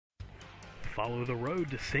Follow the road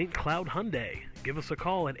to St. Cloud Hyundai. Give us a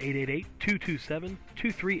call at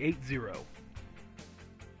 888-227-2380.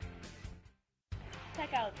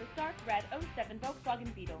 Check out the dark red '07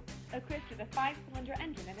 Volkswagen Beetle, equipped with a 5-cylinder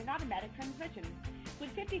engine and an automatic transmission. With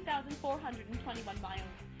 50,421 miles,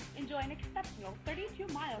 enjoy an exceptional 32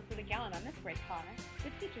 miles to the gallon on this great car,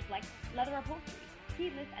 with features like leather upholstery,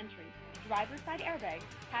 keyless entry, driver's side airbag,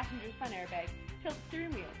 passenger front airbag, tilt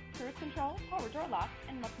steering wheel, cruise control, power door locks,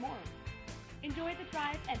 and much more. Enjoy the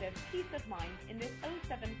drive and a peace of mind in this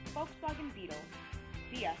 '07 Volkswagen Beetle.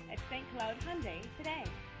 See us at St. Cloud Hyundai today.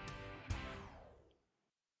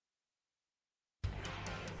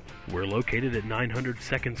 We're located at 900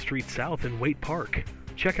 2nd Street South in Waite Park.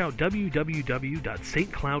 Check out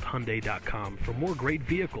www.stcloudhyundai.com for more great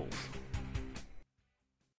vehicles.